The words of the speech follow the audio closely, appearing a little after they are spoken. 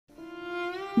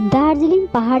दार्जिलिङ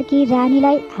पहाडकी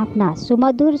रानीलाई आफ्ना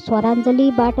सुमधुर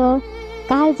स्वराञ्जलीबाट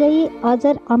कालजयी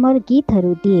अजर अमर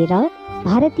गीतहरू दिएर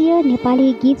भारतीय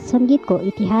नेपाली गीत सङ्गीतको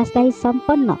इतिहासलाई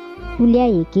सम्पन्न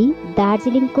तुल्याएकी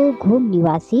दार्जिलिङको घुम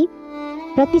निवासी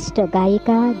प्रतिष्ठ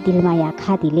गायिका दिलमाया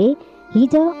खातीले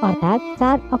हिजो अर्थात्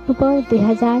 4 अक्टोबर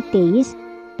 2023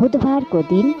 बुधबारको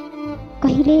दिन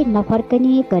कहिले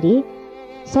नफर्कने गरी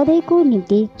सधैँको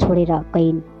निम्ति छोडेर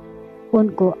गइन्।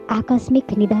 उनको आकस्मिक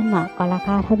निधनमा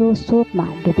कलाकारहरू शोकमा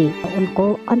डुबे। उनको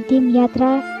अन्तिम यात्रा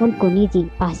उनको निजी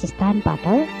वासस्थानबाट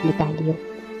निकालियो,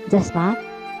 जसमा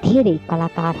धेरै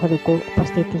कलाकारहरूको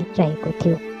उपस्थिति रहेको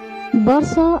थियो।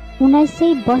 वर्ष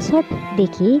 1962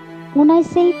 देखि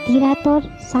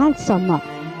 1973 सालसम्म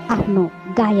आफ्नो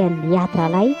गायन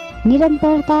यात्रालाई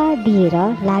निरन्तरता दिएर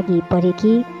लागि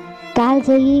परेकी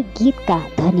कालजयी गीतका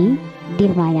धनी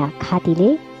दिलमाया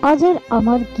खातीले अजर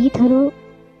अमर गीतहरू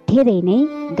धेरै नै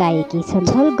गाएकी छन्।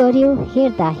 छल गर्यो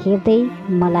हेर्दा हेर्दै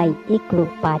मलाई एक्लो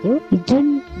पार्यो, जुन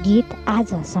गीत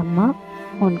आजसम्म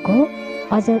उनको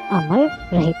अजर अमर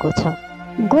रहेको छ।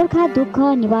 गोर्खा दुःख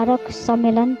निवारक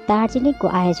सम्मेलन दार्जिलिङको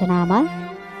आयोजनामा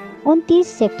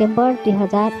 29 सेप्टेम्बर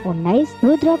 2019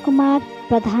 रुद्रकुमार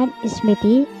प्रधान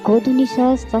स्मृति गोदुनिस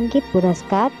सङ्गीत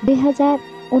पुरस्कार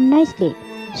 2019ले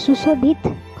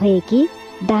सुशोभित भएकी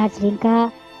दार्जिलिङका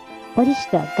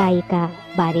वरिष्ठ गायिका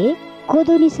बारे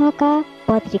गोदुनिसका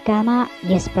पत्रिकामा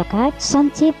यस प्रकार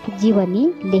संक्षेप जीवनी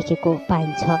लेखेको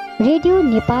पाइन्छ। रेडियो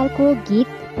नेपालको गीत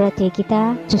प्रतियोगिता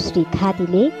चुश्री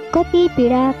खातीले कति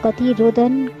पीडा कति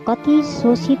रोदन कति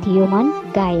शोषित यो मन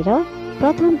गाएर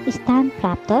प्रथम स्थान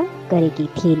प्राप्त गरेकी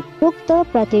थिइन्। उक्त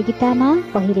प्रतियोगितामा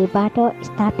पहिलेबाट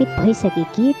स्थापित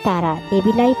भइसकेकी तारा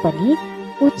देवीलाई पनि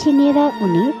उछिनेर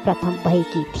उनी प्रथम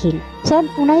भएकी थिइन्।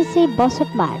 सन्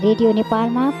 1962मा रेडियो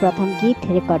नेपालमा प्रथम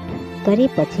गीत रेकर्ड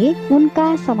गरेपछि उनका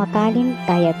समकालीन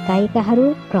गायक गायिकाहरू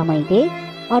क्रमैले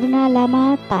अरुणा लामा,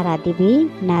 तारा देवी,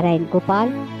 नारायण गोपाल,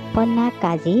 पन्ना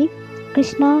काजी,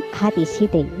 कृष्ण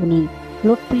खातीसितै उनी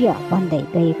लोकप्रिय बन्दै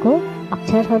गएको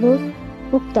अक्षरहरू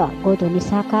उक्त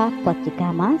गोदुनिसका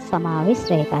पत्रिकामा समावेश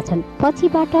रहेका छन्।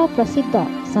 पछिबाट प्रसिद्ध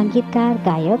सङ्गीतकार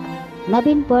गायक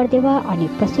नवीन बरदेवा अनि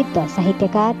प्रसिद्ध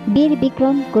साहित्यकार वीर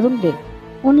विक्रम गुरुङले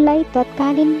उनलाई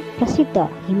तत्कालीन प्रसिद्ध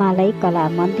हिमालय कला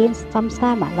मन्दिर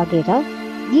संस्थामा लगेर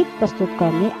गीत प्रस्तुत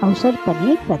गर्ने अवसर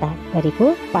पनि प्रदान गरेको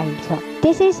पाइन्छ।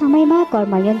 त्यसै समयमा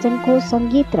कर्मयोञ्जनको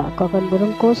सङ्गीत र गगन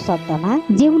गुरुङको शब्दमा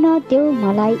जिउन देऊ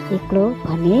मलाई एक्लो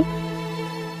भन्ने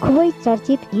खुबै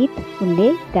चर्चित गीत उनले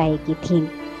गाएकी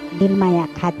थिइन्। दिलमाया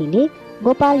खातीले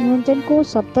गोपाल योञ्जनको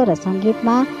शब्द र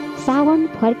सङ्गीतमा सावन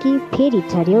फर्की फेरि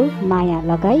झर्यो माया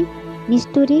लगाई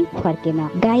निष्ठुरी फर्केन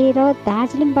गाएर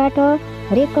दार्जिलिङबाट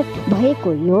रेकर्ड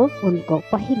भएको यो उनको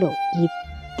पहिलो गीत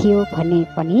थियो भन्ने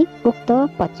पनि उक्त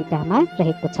पत्रिकामा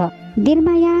रहेको छ।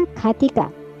 दिलमाया खातीका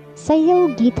सयौं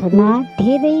गीतहरूमा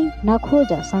धेरै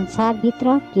नखोज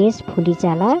संसारभित्र केश फुली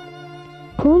जाला,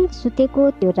 फुल सुतेको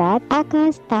त्यो रात,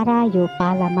 आकाश तारा यो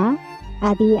पालामा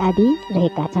आदि आदि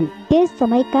रहेका छन्। त्यस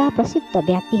समयका प्रसिद्ध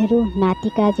व्यक्तिहरू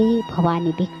नातिकाजी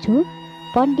भवानी भिक्षु,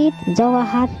 पण्डित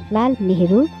जवाहरलाल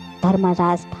नेहरू,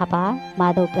 धर्मराज थापा,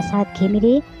 माधव प्रसाद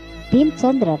घिमिरे,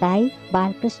 भीमचन्द्र राई,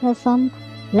 बालकृष्ण सम,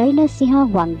 लैनसिंह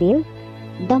वाङदेल,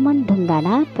 दमन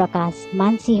ढुङ्गाना, प्रकाश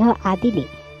मानसिंह आदिले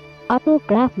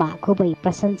अटोग्राफमा खुबै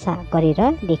प्रशंसा गरेर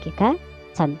लेखेका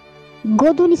छन्।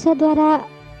 गोदुनिसद्वारा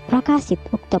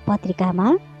प्रकाशित उक्त पत्रिकामा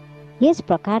यस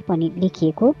प्रकार पनि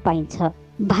लेखिएको पाइन्छ।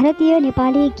 भारतीय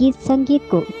नेपाली गीत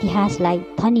सङ्गीतको इतिहासलाई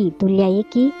थनी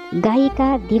तुल्याएकी गायिका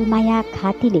दिलमाया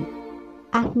खातीले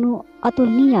आफ्नो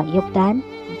अतुलनीय योगदान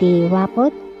दिए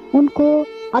बापत उनको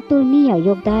अतुलनीय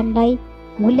योगदानलाई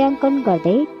मूल्याङ्कन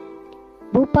गर्दै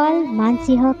भोपाल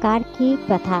मानसिंह कार्की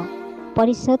प्रथा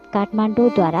परिषद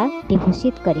काठमाडौँद्वारा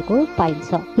विभूषित गरेको पाइन्छ।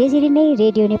 यसरी नै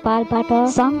रेडियो नेपालबाट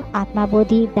सङ्घ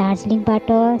आत्माबोधि दार्जिलिङबाट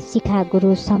शिखा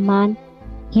गुरु सम्मान,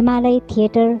 हिमालय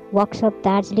थिएटर वर्कसप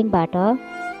दार्जिलिङबाट,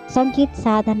 सङ्गीत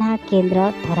साधना केन्द्र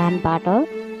धरानबाट,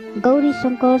 गौरी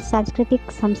शङ्कर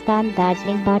सांस्कृतिक संस्थान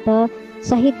दार्जिलिङबाट,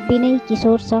 शहीद विनय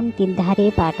किशोर सङ्घ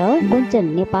तिनधारेबाट, गुञ्जन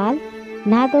नेपाल,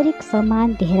 नागरिक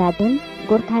सम्मान देहरादुन,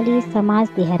 गोर्खाली समाज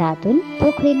देहरादुन,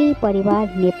 पोखरेली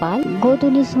परिवार नेपाल,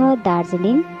 गोदुनिस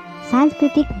दार्जिलिङ,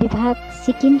 सांस्कृतिक विभाग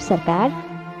सिक्किम सरकार,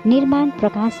 निर्माण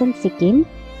प्रकाशन सिक्किम,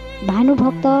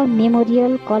 भानुभक्त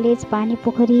मेमोरियल कलेज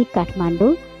पानीपोखरी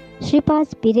काठमाडौँ,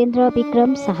 श्रीपाद वीरेन्द्र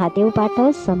विक्रम शाहदेवबाट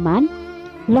सम्मान,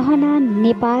 लहना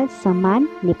नेपाल सम्मान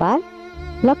नेपाल,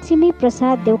 लक्ष्मी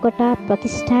प्रसाद देवकोटा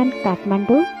प्रतिष्ठान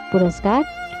काठमाडौँ पुरस्कार,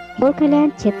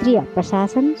 गोर्खाल्यान्ड क्षेत्रीय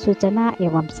प्रशासन सूचना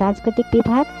एवं सांस्कृतिक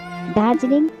विभाग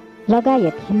दार्जिलिङ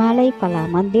लगायत हिमालय कला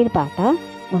मन्दिरबाट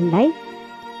उनलाई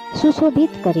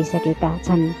सुशोभित गरिसकेका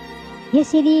छन्।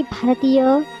 यसरी भारतीय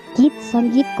गीत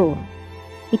सङ्गीतको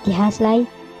इतिहासलाई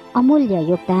अमूल्य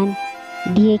योगदान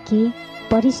दिएकी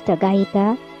वरिष्ठ गायिका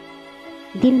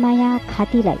दिलमाया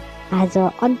खातीलाई आज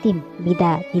अन्तिम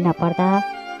बिदा दिन पर्दा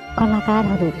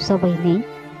कलाकारहरू सबै नै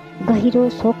गहिरो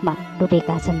शोकमा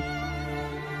डुबेका छन्।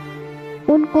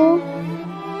 उनको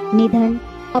निधन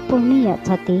अपूर्णीय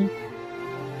क्षति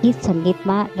गीत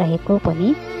सङ्गीतमा रहेको पनि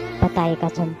बताएका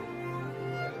छन्।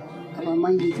 अब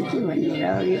मैले चाहिँ के भनेर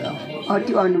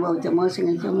त्यो अनुभव चाहिँ मसँग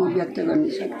चाहिँ म व्यक्त गर्न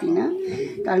सक्दिनँ,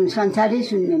 कारण संसारै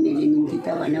सुन्ने मेरो निम्ति त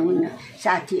भनौँ न,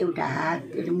 साथी एउटा हात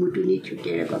एउटा मुटु नै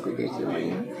छुटेर गएको जस्तो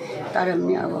भयो। तर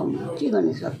पनि अब के गर्न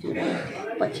सक्छु र,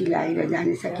 पछि लागेर जान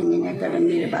सकिँदैन। तर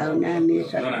मेरो भावना, मेरो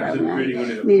सद्भावना,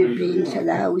 मेरो प्रेम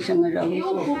सदा उसँग रहोस्,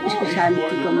 उसको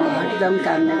शान्तिको म हरदम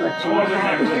कामना गर्छु।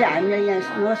 उसले हामीलाई यहाँ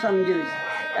नसम्झोस्,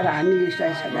 तर हामीले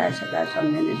उसलाई सदा सदा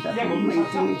सम्झन सक्छौँ, म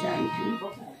यति नै चाहन्छु।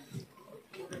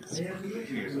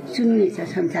 सुन्ने छ,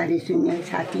 संसारै सुन्ने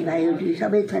साथीभाइहरू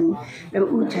सबै छन् र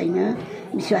ऊ छैन,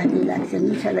 विश्वासले लाग्छ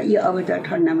नि सदा। यो अब त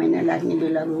ठन्डा महिना लाग्ने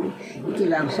बेला हो, यति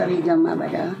बेला सबै जम्मा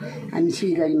भएर हामी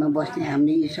सिलगढीमा बस्ने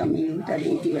हाम्रो यो समय हो। तर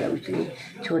यति बेला उसले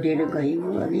छोडेर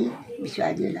गयो है,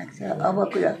 विश्वासले लाग्छ।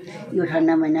 अबको यो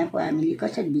ठन्डा महिना पो हामीले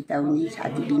कसरी बिताउने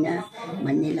साथी बिना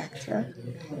भन्ने लाग्छ।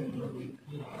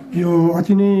 यो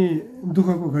अति नै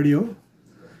दुःखको घडी हो,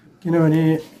 किनभने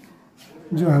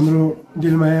जो हाम्रो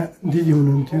दिलमाया दिदी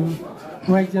हुनुहुन्थ्यो,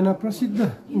 उहाँ एकजना प्रसिद्ध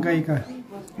गायिका,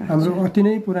 हाम्रो अति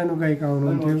नै पुरानो गायिका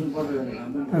हुनुहुन्थ्यो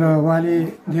र उहाँले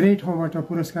धेरै ठाउँबाट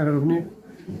पुरस्कारहरू पनि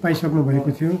पाइसक्नु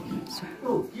भएको थियो।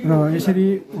 र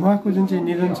यसरी उहाँको जुन चाहिँ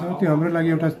निधन छ त्यो हाम्रो लागि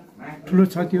एउटा ठुलो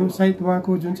क्षति हो। सायद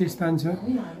उहाँको जुन चाहिँ स्थान छ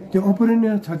त्यो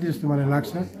अपूरणीय क्षति जस्तो मलाई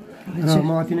लाग्छ र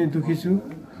म अति नै दुःखी छु।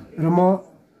 र म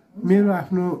मेरो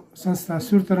आफ्नो संस्था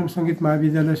सुरतरङ्ग सङ्गीत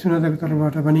महाविद्यालय सुनादाको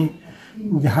तर्फबाट पनि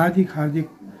हार्दिक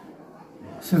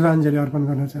श्रद्धाञ्जली अर्पण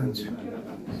गर्न चाहन्छु।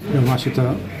 र उहाँसित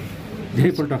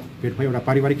धेरैपल्ट भेट भयो, एउटा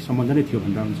पारिवारिक सम्बन्ध नै थियो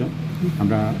भन्दा हुन्छ।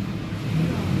 हाम्रा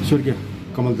स्वर्गीय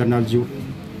कमल दर्नालज्यू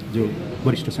जो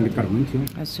वरिष्ठ सङ्गीतकार हुनुहुन्थ्यो,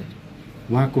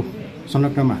 उहाँको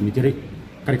संलग्नमा हामी धेरै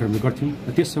कार्यक्रमहरू गर्थ्यौँ। र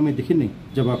त्यस समयदेखि नै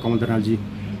जब कमल दर्नालजी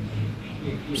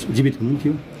जीवित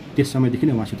हुनुहुन्थ्यो त्यस समयदेखि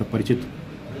नै उहाँसित परिचित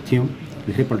थियौँ।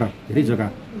 धेरैपल्ट धेरै जग्गा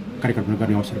कार्यक्रमहरू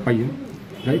गर्ने अवसर पाइयो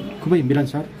र खुबै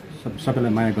मिलनसार,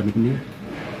 सबैलाई माया गर्नु पनि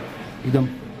एकदम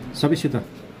सबैसित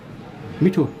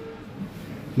मिठो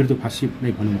मृदुभाषी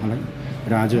नै भनौँ उहाँलाई।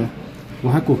 र आज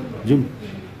उहाँको जुन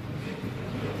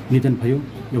निधन भयो,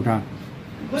 एउटा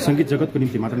सङ्गीत जगतको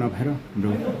निम्ति मात्र नभएर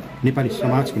हाम्रो नेपाली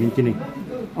समाजको निम्ति नै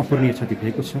अपूर्णीय क्षति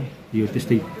भएको छ। यो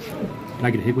त्यस्तै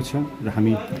लागिरहेको छ र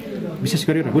हामी विशेष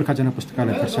गरेर गोर्खा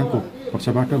जनपुस्तकालय खरसाङको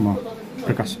पक्षबाट म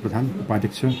प्रकाश प्रधान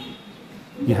उपाध्यक्ष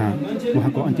यहाँ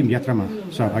उहाँको अन्तिम यात्रामा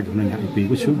सहभागी हुन यहाँ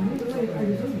आइपुगेको छु।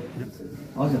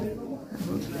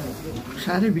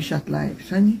 साह्रै विषाद लागेको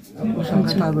छ नि। उसँग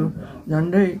त अब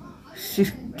झन्डै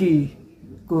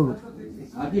 60को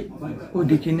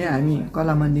ओदेखि नै हामी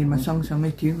कला मन्दिरमा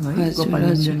सँगसँगै थियौँ है।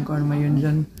 गोपालञ्जन,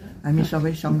 कर्मयोञ्जन हामी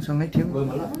सबै सँगसँगै थियौँ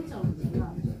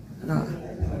र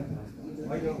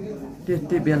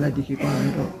त्यति बेलादेखिको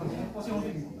हाम्रो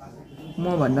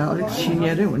मभन्दा अलिक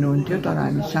सिनियरै हुनुहुन्थ्यो, तर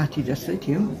हामी साथी जस्तै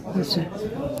थियौँ।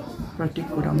 प्रत्येक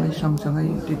कुरामै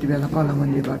सँगसँगै त्यति बेला कला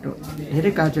मन्दिरबाट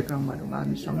धेरै कार्यक्रमहरूमा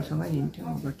हामी सँगसँगै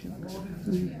हिँड्थ्यौँ गर्थ्यौँ।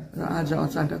 र आज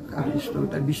अचानक अब यस्तो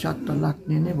त विषाद त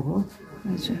लाग्ने नै भयो।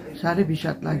 साह्रै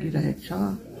विषाद लागिरहेको छ।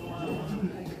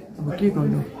 अब के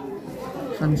गर्नु,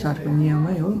 संसारको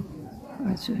नियमै हो,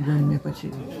 जन्मेपछि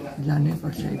जानै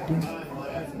पर्छ एक दिन।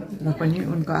 र पनि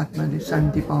उनको आत्माले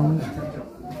शान्ति पाउनु,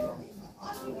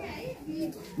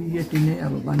 यति नै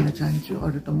अब भन्न चाहन्छु।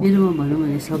 अरू त मेरोमा भनौँ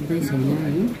भने शब्दै छैन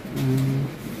है।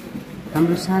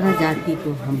 हाम्रो सारा जातिको,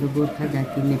 हाम्रो गोर्खा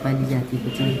जाति, नेपाली जातिको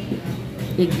चाहिँ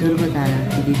एक ध्रुवतारा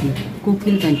दिदी,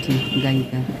 कोकिल कण्ठी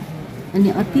गायिका, अनि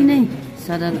अति नै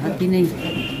सरल, अति नै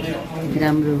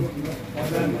राम्रो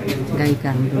गायिका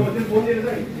हाम्रो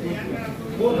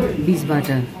बिचबाट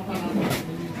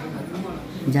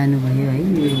जानुभयो है।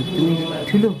 यो एकदमै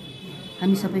ठुलो,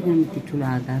 हामी सबैको निम्ति ठुलो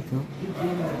आघात हो।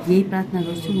 यही प्रार्थना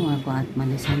गर्छु उहाँको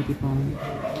आत्माले शान्ति पाउनु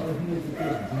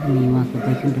अनि उहाँको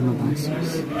वैकुण्ठमा बास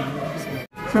होस्।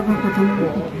 सर्वप्रथम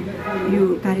यो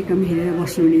कार्यक्रम हेरेर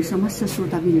बस्नुहुने समस्त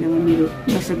श्रोतावृन्दमा, मेरो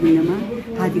दर्शकवृन्दमा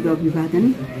हार्दिक अभिवादन।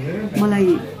 मलाई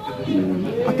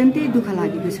अत्यन्तै दुःख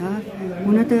लागेको छ।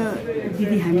 हुन त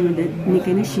दिदी हामीभन्दा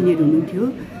निकै नै सिनियर हुनुहुन्थ्यो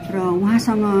र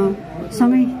उहाँसँग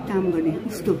सँगै काम गर्ने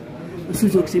कस्तो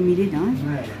सुযোग चाहिँ मिलेन।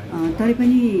 तरै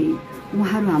पनि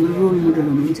उहाँहरू हाम्रो रोल मोडल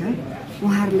हुनुहुन्छ।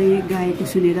 उहाँहरूले गाएको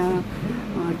सुनेर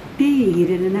त्यही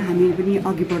हेरेर नै हामी पनि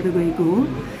अघि बढ्दै गएको हो।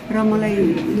 र मलाई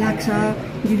लाग्छ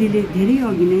दिदीले धेरै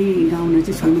अघि नै गाउन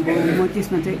चाहिँ छोड्नुभयो। म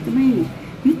त्यसमा चाहिँ एकदमै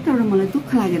भित्रबाट मलाई दुःख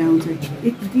लागेर आउँछ।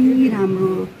 यति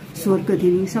राम्रो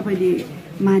स्वर्गदेवी सबैले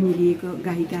मानिलिएको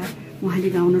गायिका उहाँले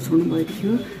गाउन छोड्नुभएको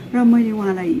थियो र मैले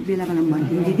उहाँलाई बेला बेलामा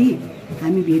भन्थेँ, दिदी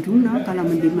हामी भेटौँ न कला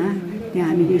मन्दिरमा, त्यहाँ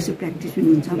हामीले यसो प्र्याक्टिस पनि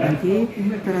हुन्छ भन्थेँ।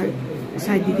 तर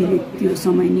सायद दिदीले त्यो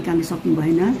समय निकाल्न सक्नु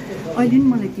भएन। अहिले पनि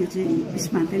मलाई त्यो चाहिँ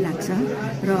स्मार्टै लाग्छ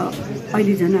र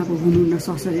अहिले झन् अब हुनुहुन्न,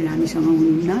 ससरेर हामीसँग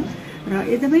हुनुहुन्न र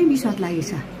एकदमै विश्वास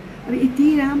लागेछ। अब यति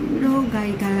राम्रो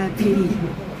गायिका फेरि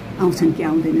आउँछन् कि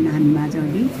आउँदैनन् हामी माझ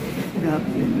अघि, र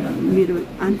मेरो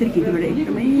आन्तरिक हृदयबाट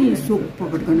एकदमै शोक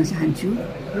प्रकट गर्न चाहन्छु।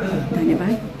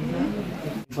 धन्यवाद।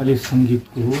 नेपाली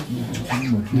सङ्गीतको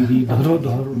दिदी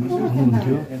धरोधर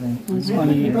हुनुहुन्थ्यो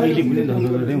अनि अहिले पनि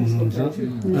धरोधरै हुनुहुन्छ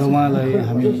र उहाँलाई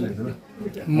हामी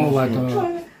मबाट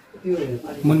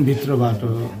मनभित्रबाट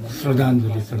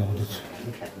श्रद्धाञ्जली चढाउँदछु।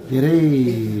 धेरै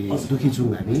दुःखी छौँ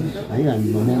हामी है, हामी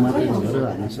म मात्रै नभएर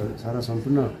हामी सारा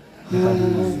सम्पूर्ण नेपाली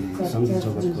सङ्गीत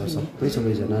जगतको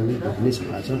सबैजनाले दुःख नै छ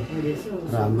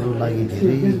र हाम्रो लागि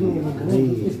धेरै नै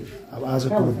अब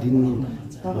आजको दिन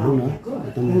भनौँ न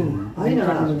एकदम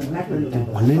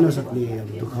भन्नै नसक्ने अब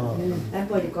दुःख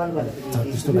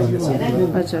त्यस्तो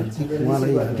भइरहेछ।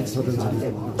 उहाँलाई हार्दिक श्रद्धाञ्जली।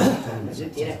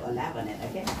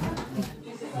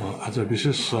 आज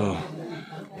विशेष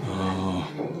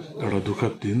एउटा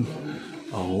दुःखद दिन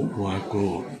उहाँको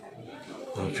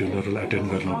फ्युनरल एटेन्ड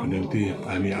गर्नको निम्ति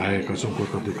हामी आएका छौँ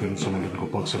गोर्खा दुःख सम्मेलनको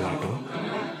पक्षबाट।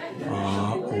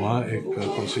 उहाँ एक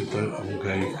प्रसिद्ध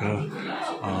गायिका,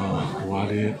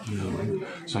 उहाँले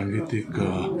साङ्गीतिक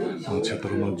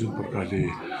क्षेत्रमा जुन प्रकारले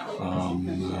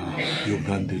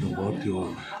योगदान दिनुभयो त्यो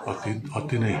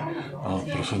अति नै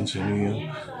प्रशंसनीय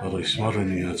र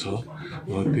स्मरणीय छ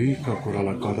र त्यही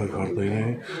कुरालाई कदर गर्दै नै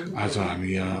आज हामी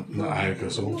यहाँ आएका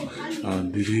छौँ।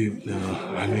 दिदी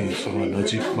हामीसँग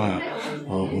नजिकमा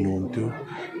हुनुहुन्थ्यो।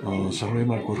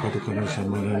 सँगैमा गोर्खा दुःख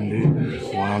सम्मेलनले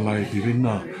उहाँलाई विभिन्न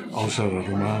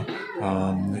अवसरहरूमा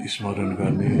स्मरण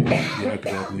गर्ने, याद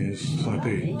गर्ने,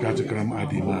 साथै कार्यक्रम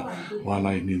आदिमा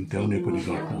उहाँलाई निम्त्याउने पनि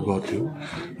गर्थ्यो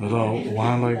र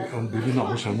उहाँलाई विभिन्न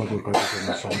अवसरमा गोर्खा दुःख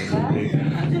सम्मेलनले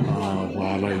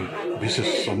उहाँलाई विशेष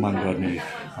सम्मान गर्ने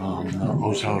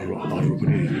अवसरहरू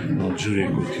पनि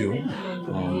जुरेको थियो।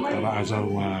 तर आज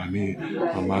उहाँ हामी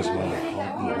माझमा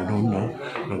हुनुहुन्न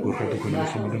र गोर्खा दुःख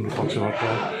सम्मेलनको पक्षबाट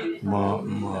म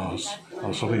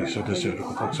सबै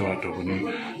सदस्यहरूको पक्षबाट पनि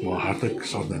म हार्दिक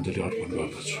श्रद्धाञ्जली अर्पण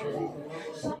गर्दछु।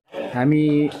 हामी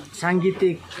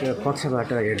साङ्गीतिक पक्षबाट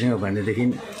हेर्ने हो भनेदेखि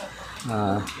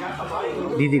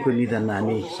दिदीको निधनमा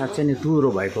हामी साँच्चै नै टुरो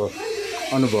भएको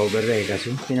अनुभव गरिरहेका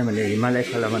छौँ। किनभने हिमालय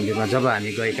कला मन्दिरमा जब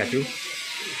हामी गएका थियौँ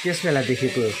त्यस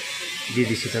बेलादेखिको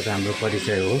दिदीसितको हाम्रो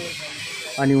परिचय हो।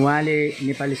 अनि उहाँले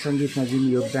नेपाली सङ्गीतमा जुन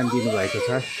योगदान दिनुभएको छ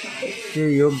त्यो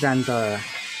योगदान त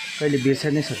कहिले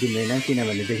बिर्सनै सकिँदैन।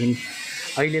 किनभनेदेखि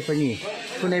अहिले पनि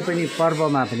कुनै पनि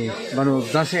पर्वमा पनि भनौँ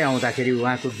दसैँ आउँदाखेरि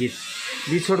उहाँको गीत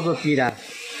बिछोडको पीडा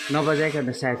नबजाइकन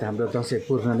सायद हाम्रो दसैँ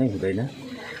पूर्ण नै हुँदैन।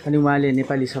 अनि उहाँले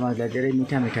नेपाली समाजलाई धेरै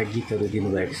मिठा मिठा गीतहरू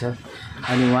दिनुभएको छ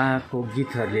अनि उहाँको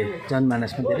गीतहरूले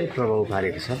जनमानसमा धेरै प्रभाव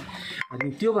पारेको छ। अनि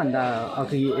त्योभन्दा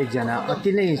अघि एकजना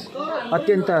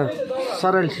अत्यन्त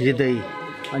सरल हृदय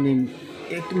अनि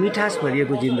एक मिठास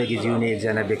भरिएको जिन्दगी जिउने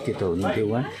एकजना व्यक्तित्व हुनुहुन्थ्यो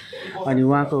उहाँ। अनि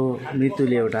उहाँको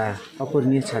मृत्युले एउटा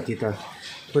अपूर्णीय क्षति त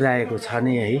पुर्याएको छ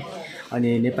नै है। अनि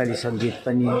नेपाली सङ्गीत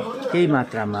पनि केही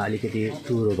मात्रामा अलिकति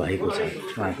टुरो भएको छ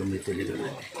उहाँको मृत्युले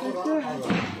गर्दा।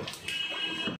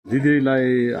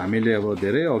 दिदीलाई हामीले अब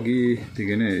धेरै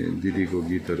अघिदेखि नै दिदीको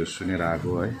गीतहरू सुनेर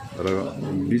आएको है, र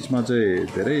बिचमा चाहिँ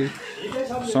धेरै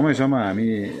समयसम्म हामी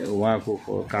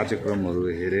उहाँको कार्यक्रमहरू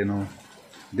हेरेनौँ,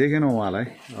 देखेनौँ उहाँलाई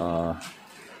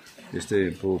यस्तै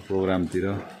प्रोग्रामतिर।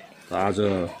 आज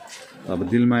अब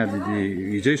दिलमाया दिदी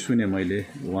हिजै सुने मैले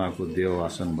उहाँको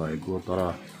देवासन भएको, तर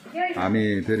हामी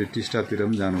फेरि टिस्टातिर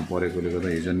पनि जानु परेकोले गर्दा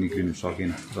हिजो निक्लिनु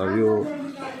सकेन। र यो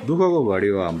दुःखको घडी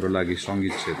हो हाम्रो लागि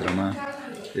सङ्गीत क्षेत्रमा।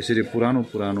 यसरी पुरानो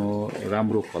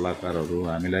राम्रो कलाकारहरू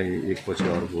हामीलाई एकपछि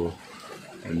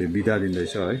अर्कोले बिदा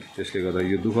दिँदैछ है। त्यसले गर्दा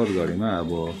यो दुःखद घडीमा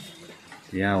अब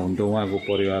यहाँ हुन त उहाँको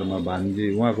परिवारमा भान्जी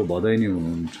उहाँको भदै नै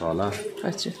हुनुहुन्छ होला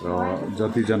र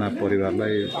जतिजना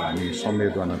परिवारलाई हामी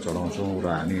संवेदना चढाउँछौँ र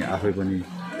हामी आफै पनि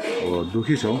अब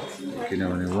दुःखी छौँ।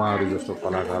 किनभने उहाँहरू जस्तो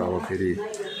कलाकार अब फेरि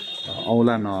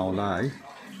आउला नआउला है।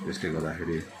 त्यसले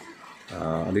गर्दाखेरि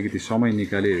अलिकति समय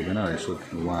निकालिकन यसो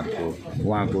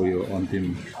उहाँको यो अन्तिम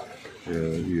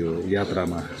यो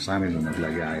यात्रामा सामेल हुनको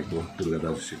लागि आएको दुर्गा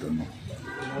दाजुसित म।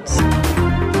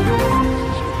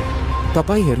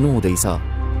 तपाईं हेर्नु हुँदैछ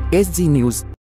एसजी न्यूज